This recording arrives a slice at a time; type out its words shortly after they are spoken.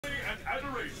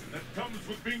adoration that comes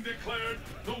with being declared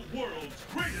the world's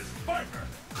greatest fighter.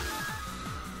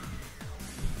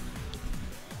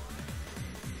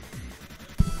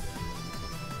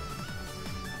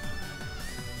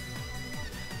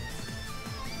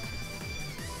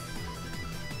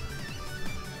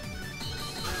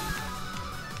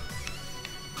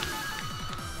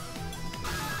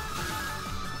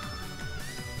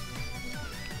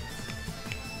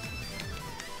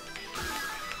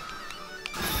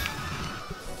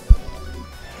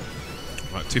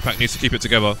 Right, 2Pac needs to keep it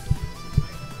together.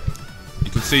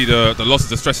 You can see the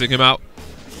losses are stressing him out.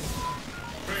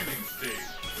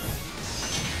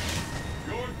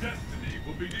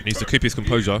 He needs to keep his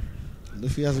composure.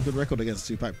 Luffy has a good record against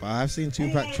 2Pac, but I've seen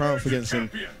 2Pac triumph against him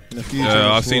in a few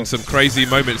Yeah, I've seen some crazy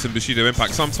moments in Bushido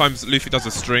Impact. Sometimes Luffy does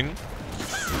a string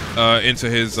into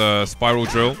his spiral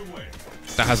drill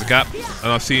that has a gap,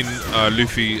 and I've seen I've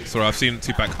seen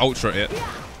 2Pac ultra it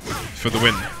for the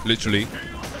win, literally,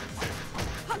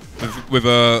 with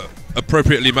a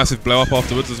appropriately massive blow up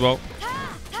afterwards as well.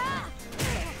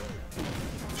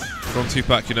 From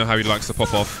 2Pac, you know how he likes to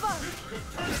pop off.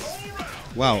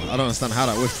 Wow, I don't understand how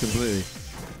that works completely.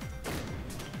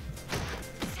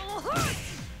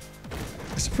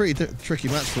 It's a pretty tricky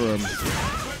match for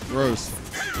Rose.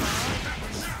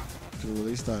 Good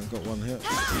release time, got one hit.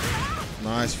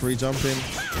 Nice free jumping.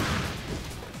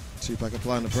 2Pac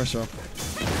applying the pressure.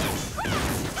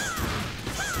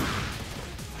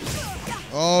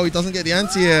 Oh, he doesn't get the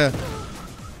anti-air.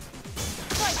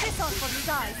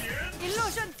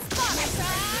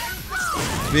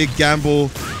 Big gamble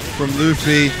from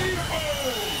Luffy.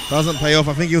 Doesn't pay off.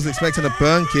 I think he was expecting a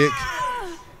burn kick.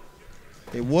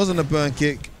 It wasn't a burn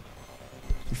kick.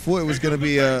 He thought it was going to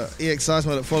be a EX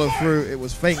Seismo that followed through. It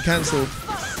was feint cancelled.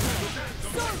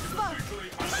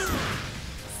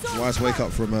 Wise wake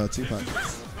up from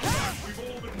 2Pac.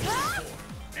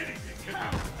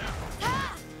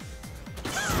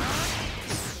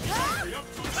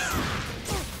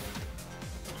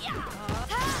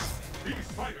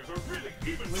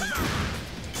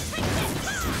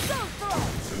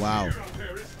 Wow.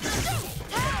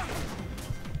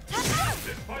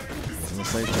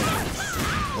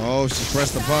 Oh, she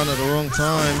pressed the button at the wrong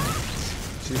time.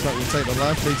 2Pac will take the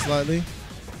life lead slightly.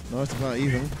 No, it's about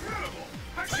even.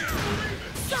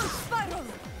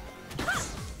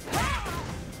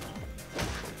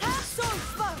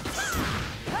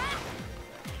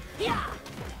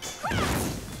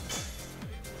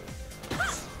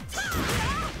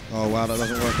 Oh wow, that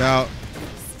doesn't work out.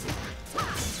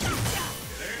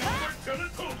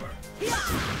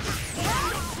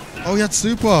 Oh, he had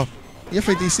super. He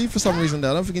FADC for some reason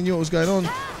there. I don't think he knew what was going on.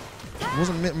 He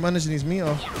wasn't managing his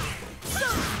meter.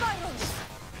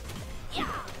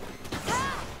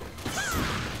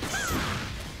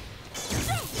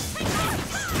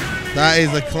 That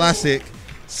is a classic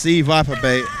C Viper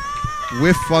bait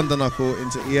with Thunder Knuckle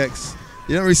into EX.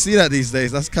 You don't really see that these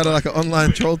days. That's kind of like an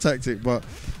online troll tactic, but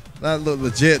that looked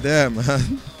legit there,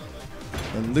 man.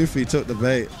 And Luffy took the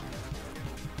bait.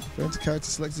 Going to character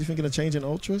select, is he thinking of changing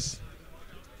Ultras?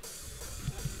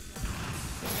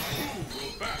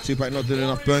 2Pac not doing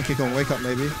enough burn kick on wake up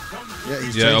maybe. Yeah,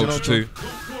 he's changing Ultra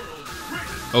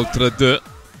Ultra 2. Ultra 2.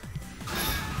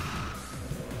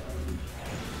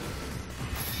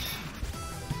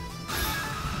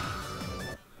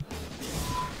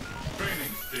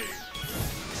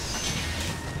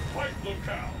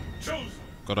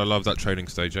 God, I love that training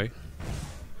stage, eh?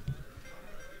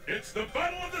 It's the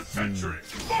battle of the century.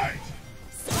 Fight!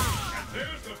 And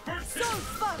there's the first hit.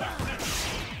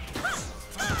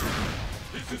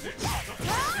 This is it.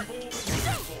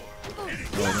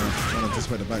 Oh man, trying to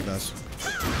anticipate the backdash.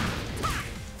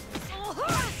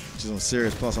 She's on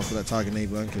serious plus after that Tiger knee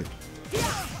burn kick.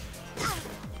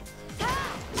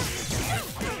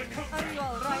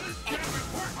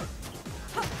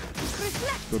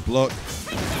 Good block.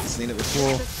 Seen it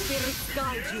before.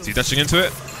 Is he dashing into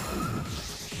it?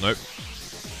 Nope.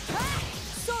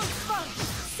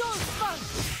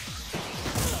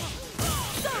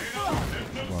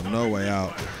 Well, no way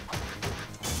out.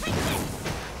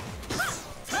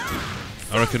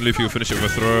 I reckon Luffy will finish it with a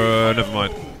throw. Never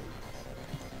mind.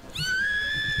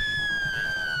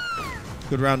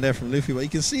 Good round there from Luffy, but you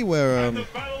can see where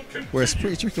it's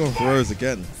pretty tricky on Rose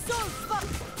again.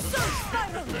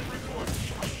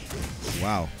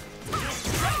 Wow.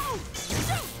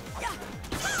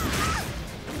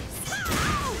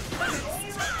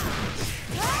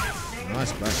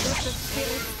 Nice backdash.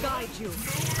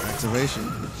 Activation.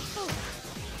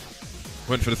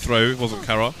 Went for the throw, wasn't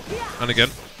Kara. And again.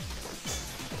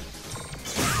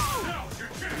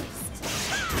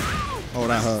 Oh Oh,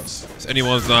 that hurts. It's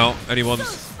anyone's now.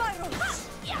 Anyone's.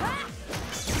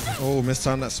 Oh,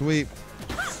 mistimed that sweep.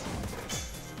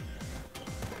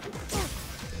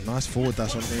 Nice forward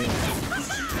dash on me.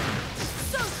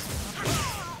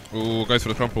 Oh, goes for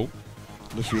the crumple.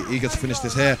 Luffy eager to finish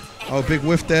this here. Oh, big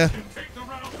whiff there.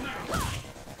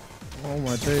 Oh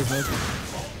my days, man.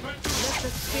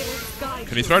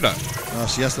 Can he throw that? Oh,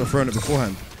 she has to have thrown it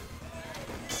beforehand.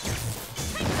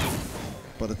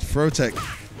 But the throw tech.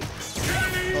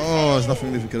 Oh, there's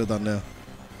nothing Luffy could have done there.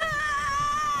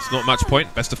 It's not match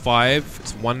point. Best of 5.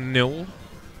 It's 1-0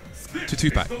 to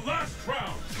 2Pac.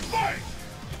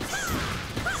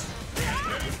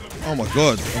 Oh my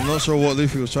god. I'm not sure what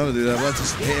Luffy was trying to do there, but I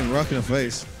just hit him rock in the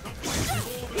face.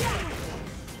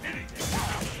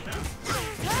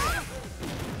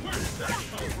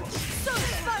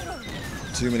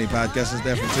 Too many bad guesses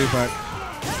there from 2Pac.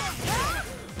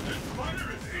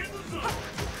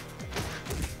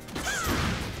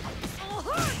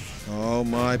 Oh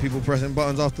my, people pressing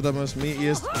buttons after the most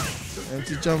meatiest.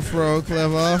 Empty jump throw,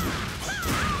 clever.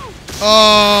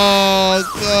 Oh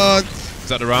god. Is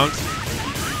that the round?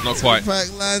 Not quite.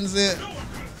 2Pac lands it.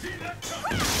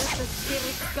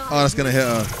 Oh, that's gonna hit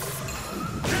her.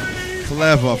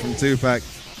 Clever from 2Pac.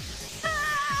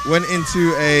 Went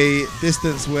into a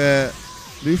distance where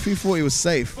Luffy thought he was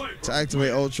safe to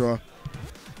activate Ultra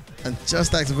and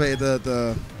just activated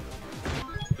the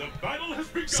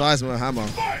Seismo hammer.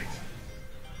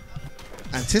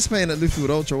 Anticipating that Luffy would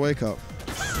Ultra wake up.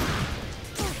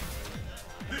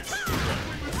 It's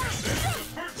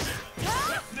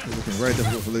looking very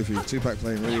difficult for Luffy. 2Pac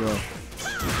playing really well.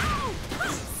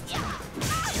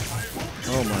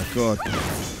 Oh my god.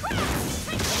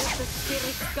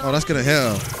 Oh, that's gonna hit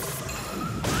her.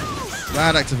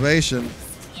 Bad activation.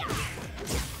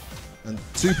 And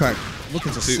 2Pac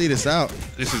looking to see this out.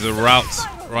 This is a rout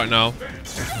right now.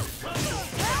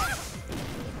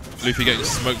 Luffy getting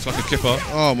smoked like a kipper.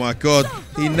 Oh my god.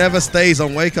 He never stays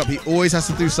on wake up. He always has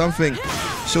to do something.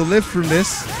 She'll live from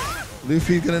this.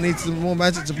 Luffy's gonna need some more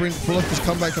magic to pull off this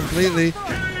comeback completely.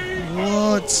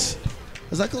 What?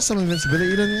 Has that got some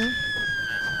invincibility then, yeah?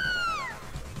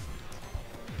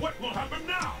 What will happen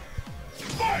now?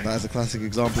 That is a classic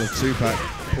example of 2Pac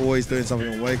always doing something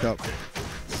on wake up.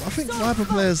 I think Viper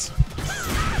players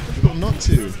have got not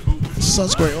to.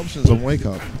 Such great options on wake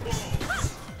up.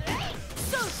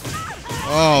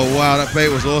 Oh wow, that bait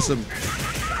was awesome.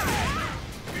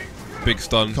 Big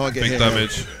stun, Can't get big hit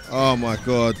damage. here. Oh my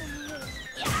god.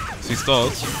 See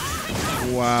stars.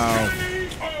 Wow.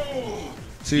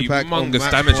 2Pac on Humongous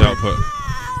match damage point. output.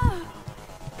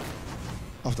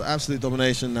 After absolute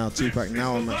domination, now 2Pac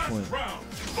now on match point.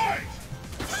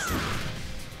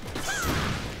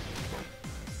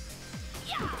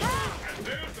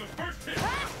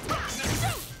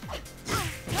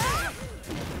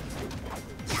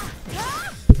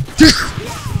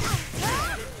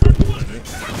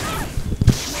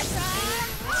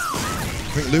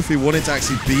 I think Luffy wanted to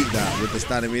actually beat that with the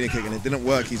standing meter kick and it didn't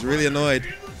work. He's really annoyed.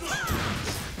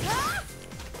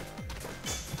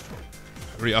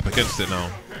 Really up against it now.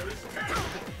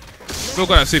 Still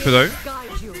got that super though.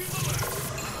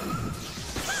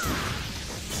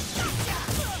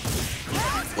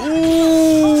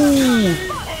 Ooh!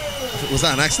 Was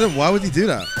that an accident? Why would he do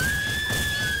that?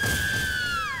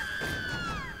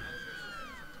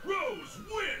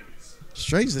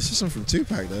 Strange decision from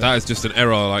 2Pac though. That is just an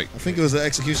error. Like I think it was an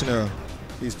execution error.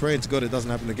 He's praying to God it doesn't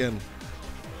happen again.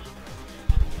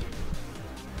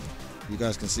 You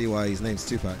guys can see why his name's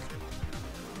 2Pac.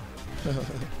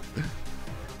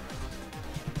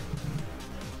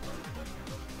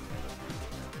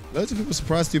 Loads of people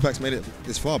surprised 2Pac's made it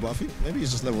this far, but I think maybe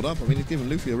he's just leveled up. I mean, he's giving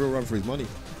Luffy a real run for his money.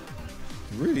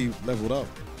 He really leveled up.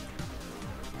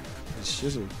 He's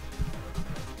shizzled.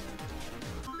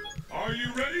 Are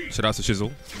you ready? shout out to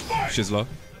Shizzle. Shizzler.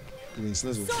 You mean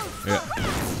Slizzle? Yeah.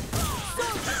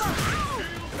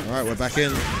 Alright, we're back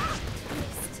in.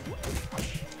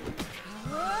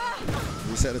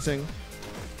 Reset the thing.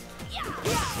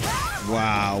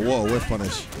 Wow, what a whiff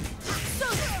punish.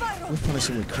 Whiff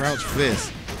punishing with crouch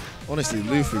fist. Honestly,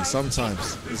 Luffy,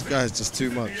 sometimes this guy is just too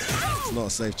much. It's not a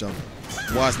safe jump.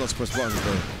 Wise not to press buttons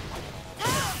though.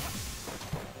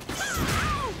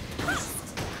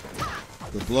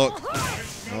 Good block.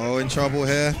 Oh, in trouble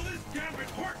here.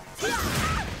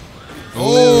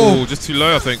 Oh, just too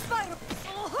low, I think.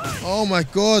 Oh my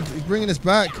god, he's bringing us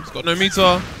back. He's got no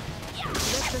meter.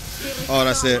 Oh,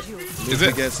 that's it. Is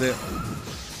it? Gets it.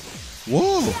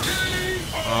 Whoa.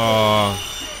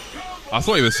 I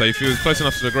thought he was safe. He was close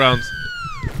enough to the ground.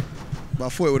 But I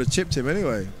thought it would have chipped him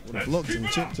anyway. Would have blocked him,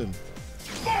 chipped him.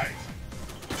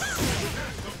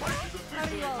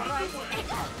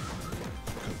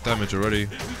 damage already.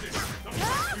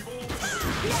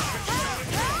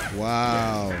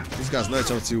 Wow. These guys know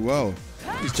each other too well.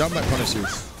 These jump back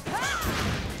punishes.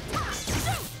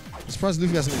 I'm surprised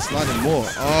Luffy hasn't been sliding more.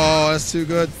 Oh, that's too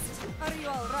good.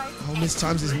 Oh,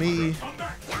 mistimes his meaty.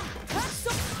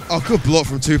 Oh, good block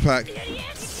from 2Pac.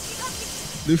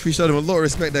 Luffy showed him a lot of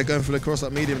respect there, going for the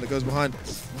cross-up medium that goes behind.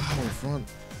 Wow, in front.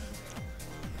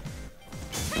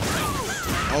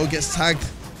 Oh, gets tagged.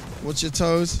 Watch your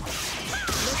toes.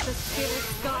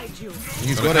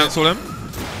 He's got it. Cancel him.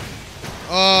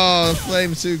 Oh, the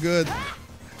flame's too good.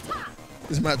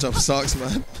 This matchup sucks,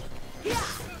 man.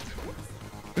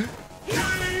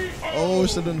 Oh,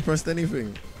 should have pressed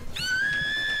anything.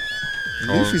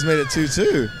 Luffy's made it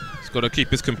 2-2. He's got to keep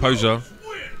his composure.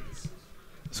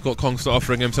 Scott Kongster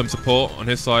offering him some support on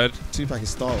his side. 2Pac is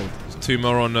startled. There's 2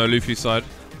 more on Luffy's side.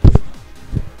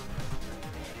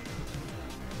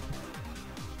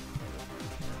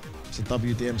 It's a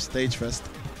WDM stage fest.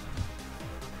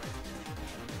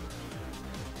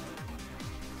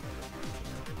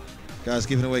 Guys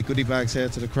giving away goodie bags here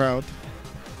to the crowd.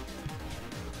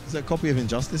 Is there a copy of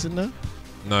Injustice in there?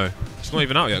 No. It's not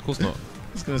even out yet, of course not.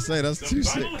 I was going to say, that's too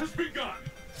sick.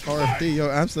 RFD, yo,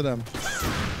 Amsterdam.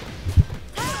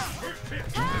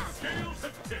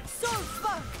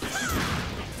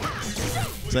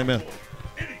 Same here.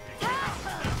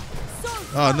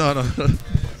 Oh, no.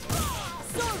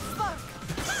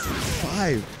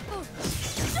 5.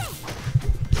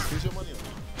 Who's your money on?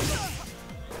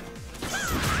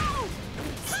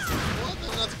 What?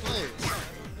 I'm not to play.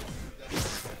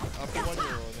 I put 1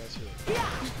 euro on that shit.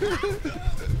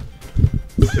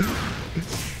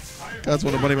 That's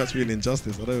what the money match be an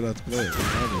Injustice. I don't know how to play it.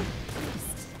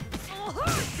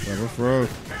 Never throw.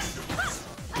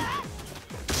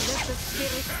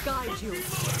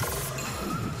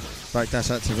 Backdash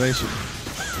activation.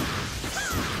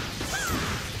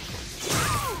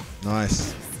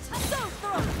 Nice.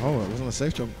 Oh, it wasn't a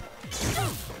safe jump.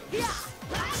 Yeah,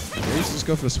 you should just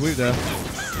go for a sweep there.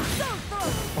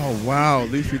 Oh, wow.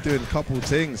 Luffy doing a couple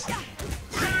things.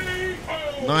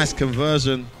 Nice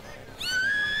conversion.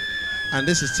 And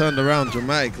this has turned around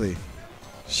dramatically.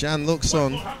 Shan looks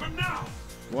on.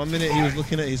 1 minute he was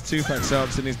looking at his 2Pac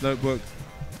setups in his notebook.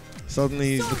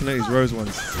 Suddenly he's looking at his rose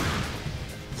ones.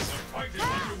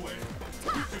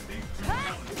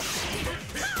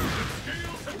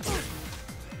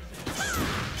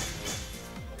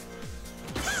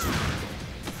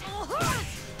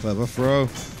 Clever throw.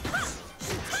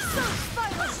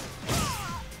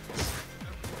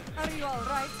 Are you all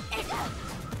right?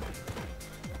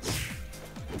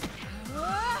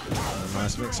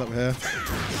 Nice mix up here.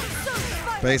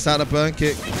 Baits out a burn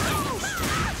kick.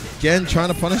 Again, trying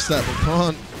to punish that, but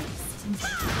can't.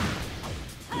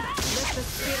 Let the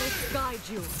spirits guide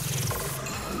you.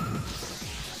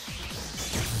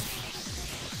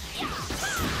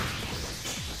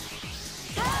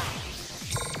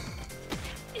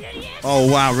 Oh,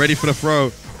 wow. Ready for the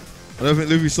throw. I don't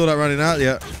think Luffy saw that running out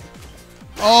yet.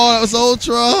 Oh, that was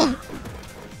Ultra.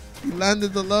 He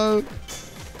landed the low.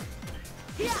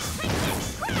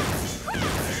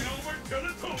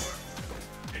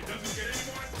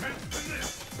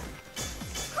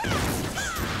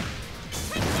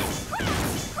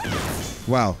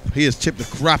 Wow, he has chipped the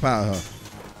crap out of her.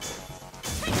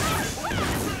 Let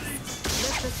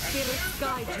the spirits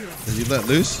guide you. Did he let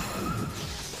loose?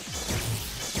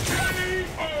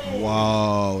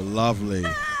 Wow, lovely.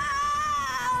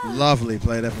 Lovely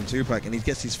play there from 2Pac, and he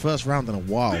gets his first round in a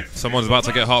while. Someone's about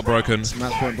to get heartbroken. It's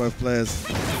match point both players.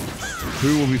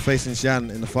 Who will be facing Shan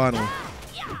in the final?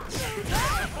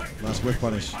 Nice whiff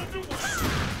punish.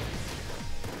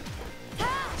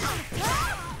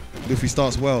 Luffy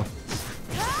starts well.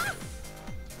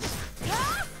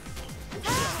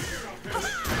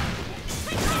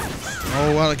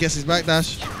 Oh, well, I guess his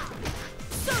backdash.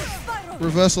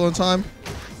 Reversal on time.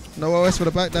 No OS for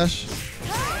the backdash.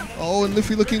 Oh, and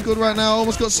Luffy looking good right now.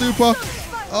 Almost got super.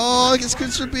 Oh, I guess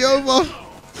it should be over.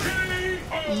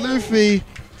 Luffy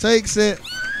takes it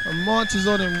and marches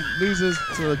on and loses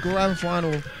to the grand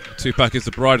final. 2Pac is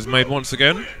the bridesmaid once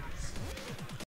again.